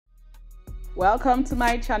Welcome to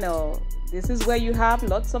my channel. This is where you have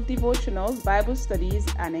lots of devotionals, Bible studies,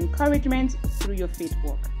 and encouragement through your faith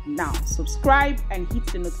walk. Now, subscribe and hit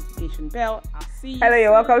the notification bell. I'll see you. Hello,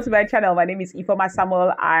 you're welcome to my channel. My name is Ifeoma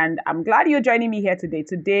Samuel, and I'm glad you're joining me here today.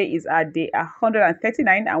 Today is our day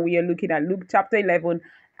 139, and we are looking at Luke chapter 11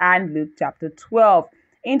 and Luke chapter 12.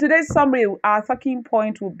 In today's summary, our talking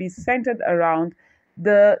point will be centered around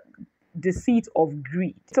the deceit of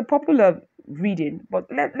greed. It's a popular reading, but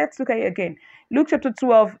let's look at it again. Luke chapter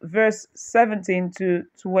 12 verse 17 to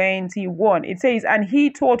 21. It says, and he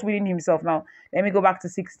thought within himself. Now let me go back to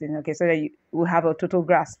 16, okay, so that you will have a total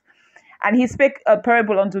grasp. And he spake a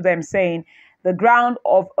parable unto them, saying, the ground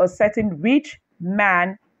of a certain rich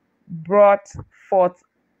man brought forth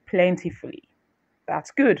plentifully.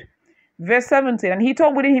 That's good. Verse 17, and he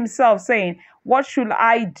thought within himself, saying, what should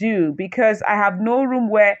I do, because I have no room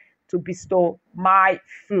where to bestow my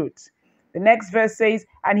fruit? The next verse says,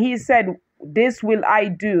 and he said, this will I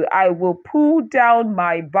do. I will pull down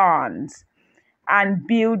my barns and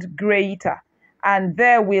build greater, and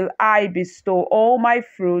there will I bestow all my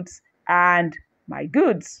fruits and my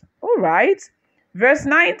goods. All right. Verse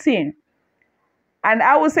 19, and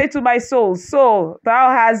I will say to my soul, soul,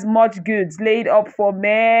 thou hast much goods laid up for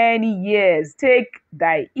many years. Take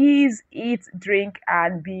thy ease, eat, drink,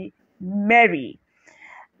 and be merry.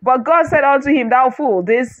 But God said unto him, thou fool,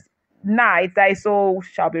 this night thy soul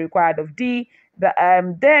shall be required of thee.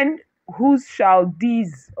 Then whose shall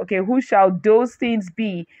those things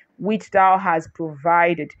be which thou hast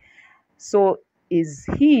provided? So is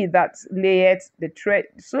he that layeth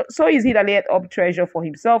up treasure for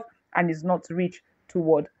himself and is not rich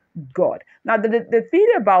toward God. Now the thing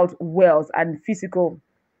about wealth and physical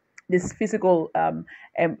physical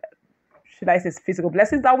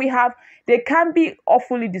blessings that we have, they can be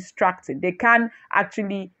awfully distracting. They can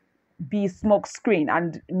actually be smoke screen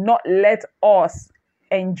and not let us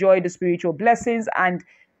enjoy the spiritual blessings and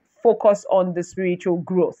focus on the spiritual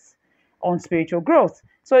growth.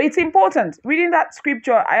 So it's important. Reading that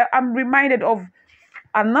scripture, I'm reminded of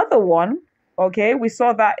another one. Okay, we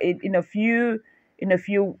saw that in a few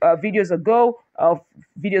videos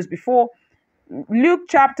before. Luke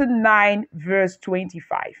chapter 9 verse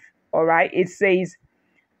 25. All right, it says,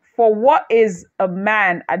 for what is a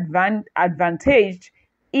man advantaged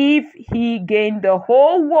if he gain the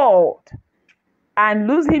whole world and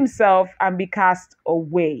lose himself and be cast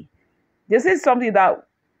away? This is something that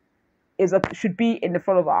should be in the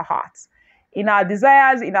front of our hearts. In our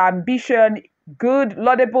desires, in our ambition, good,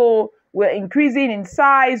 laudable, we're increasing in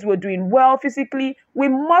size, we're doing well physically. We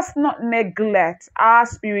must not neglect our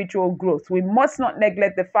spiritual growth. We must not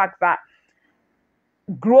neglect the fact that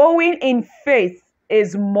growing in faith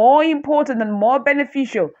is more important and more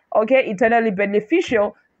beneficial, eternally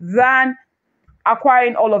beneficial, than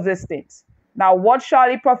acquiring all of these things. Now, what shall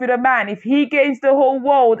it profit a man if he gains the whole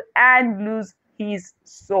world and lose his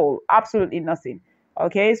soul? Absolutely nothing.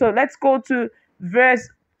 Okay, so let's go to verse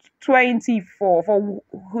 24. For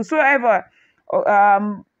whosoever,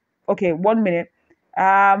 one minute.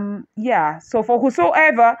 So for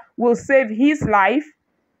whosoever will save his life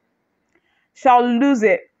shall lose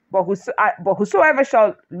it, but whosoever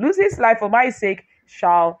shall lose his life for my sake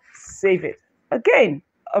shall save it. Again,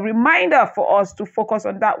 a reminder for us to focus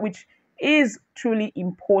on that which is truly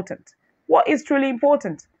important. What is truly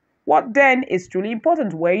important? What then is truly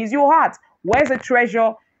important? Where is your heart? Where's the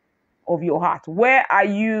treasure of your heart? Where are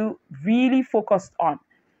you really focused on?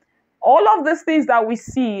 All of these things that we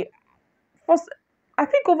see, first, I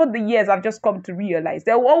think over the years I've just come to realize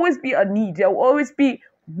there will always be a need. There will always be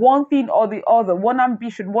one thing or the other, one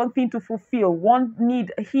ambition, one thing to fulfill, one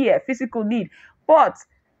need here, physical need. But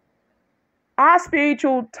our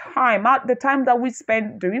spiritual time, the time that we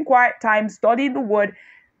spend during quiet time studying the word,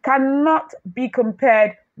 cannot be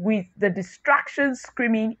compared with the distractions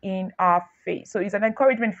screaming in our face. So it's an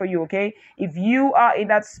encouragement for you, okay? If you are in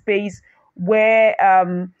that space where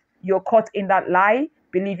you're caught in that lie,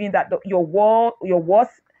 believing that your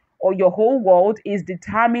worth or your whole world is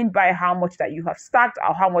determined by how much that you have stacked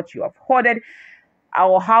or how much you have hoarded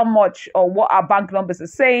or how much or what our bank numbers are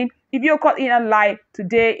saying. If you're caught in a lie,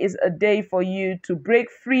 today is a day for you to break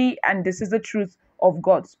free, and this is the truth of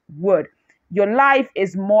God's word. Your life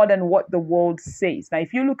is more than what the world says. Now,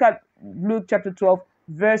 if you look at Luke chapter 12,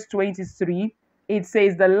 verse 23, it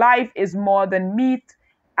says the life is more than meat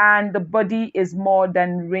and the body is more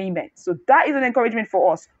than raiment. So that is an encouragement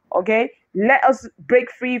for us, okay? Let us break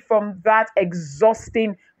free from that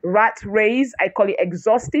exhausting rat race. I call it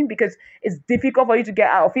exhausting because it's difficult for you to get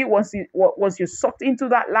out of it once you're sucked into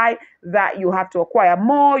that lie that you have to acquire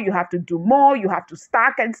more, you have to do more, you have to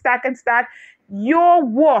stack and stack and stack. Your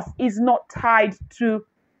worth is not tied to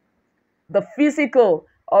the physical,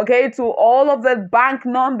 okay, to all of the bank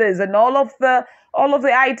numbers and all of the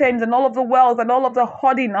items and all of the wealth and all of the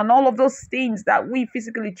hoarding and all of those things that we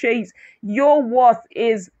physically chase. Your worth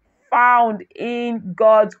is found in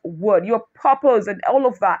God's word. Your purpose and all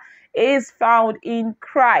of that is found in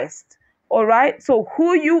Christ. All right. So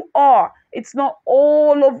who you are, it's not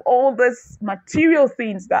all this material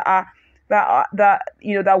things that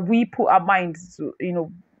we put our minds to,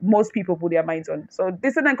 most people put their minds on. So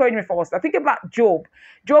this is an encouragement for us. Now think about Job.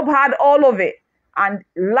 Job had all of it, and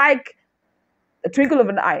like a twinkle of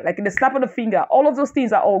an eye, like in the snap of the finger, all of those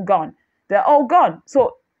things are all gone. They're all gone.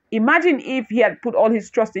 So imagine if he had put all his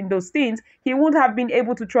trust in those things, he wouldn't have been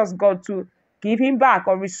able to trust God to give him back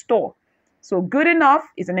or restore. So good enough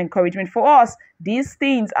is an encouragement for us. These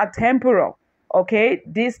things are temporal. Okay,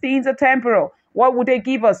 these things are temporal. What would they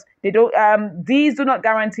give us? They don't. These do not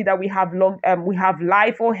guarantee that we have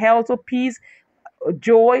life or health or peace, or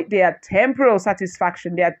joy. They are temporal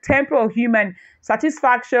satisfaction. They are temporal human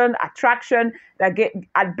satisfaction, attraction. That get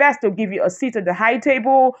at best they'll give you a seat at the high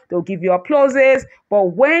table. They'll give you applauses.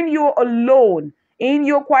 But when you're alone in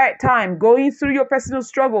your quiet time, going through your personal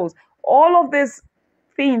struggles, all of these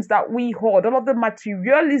things that we hoard, all of the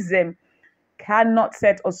materialism, cannot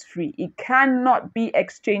set us free. It cannot be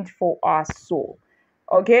exchanged for our soul.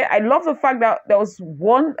 Okay, I love the fact that there was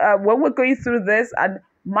one when we're going through this, and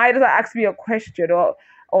my daughter asked me a question, or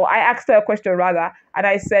I asked her a question rather, and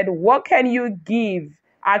I said, what can you give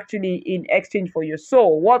actually in exchange for your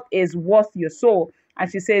soul? What is worth your soul?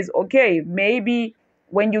 And she says, okay, maybe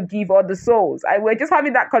when you give all the souls. We're just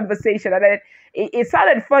having that conversation, and then it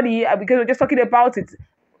sounded funny because we're just talking about it.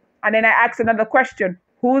 And then I asked another question: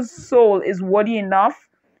 whose soul is worthy enough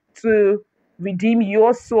to redeem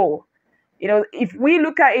your soul? If we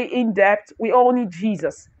look at it in depth, we all need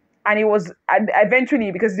Jesus. And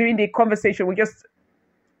eventually, because during the conversation, we just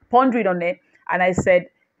pondering on it. And I said,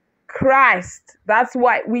 Christ, that's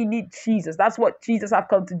why we need Jesus. That's what Jesus has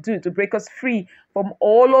come to do, to break us free from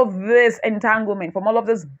all of this entanglement, from all of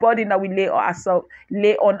this burden that we lay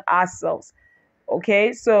on ourselves.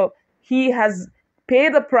 Okay, so he has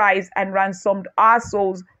paid the price and ransomed our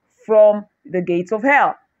souls from the gates of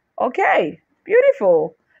hell. Okay,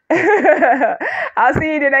 beautiful. I'll see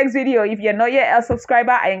you in the next video. If you're not yet a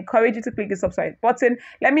subscriber, I encourage you to click the subscribe button.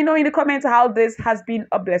 Let me know in the comments how this has been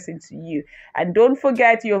a blessing to you. And don't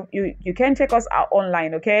forget, you can check us out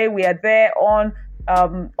online. Okay, we are there on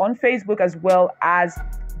Facebook as well as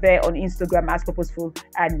there on Instagram as Purposeful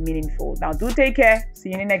and Meaningful. Now do take care. See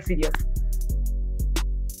you in the next video.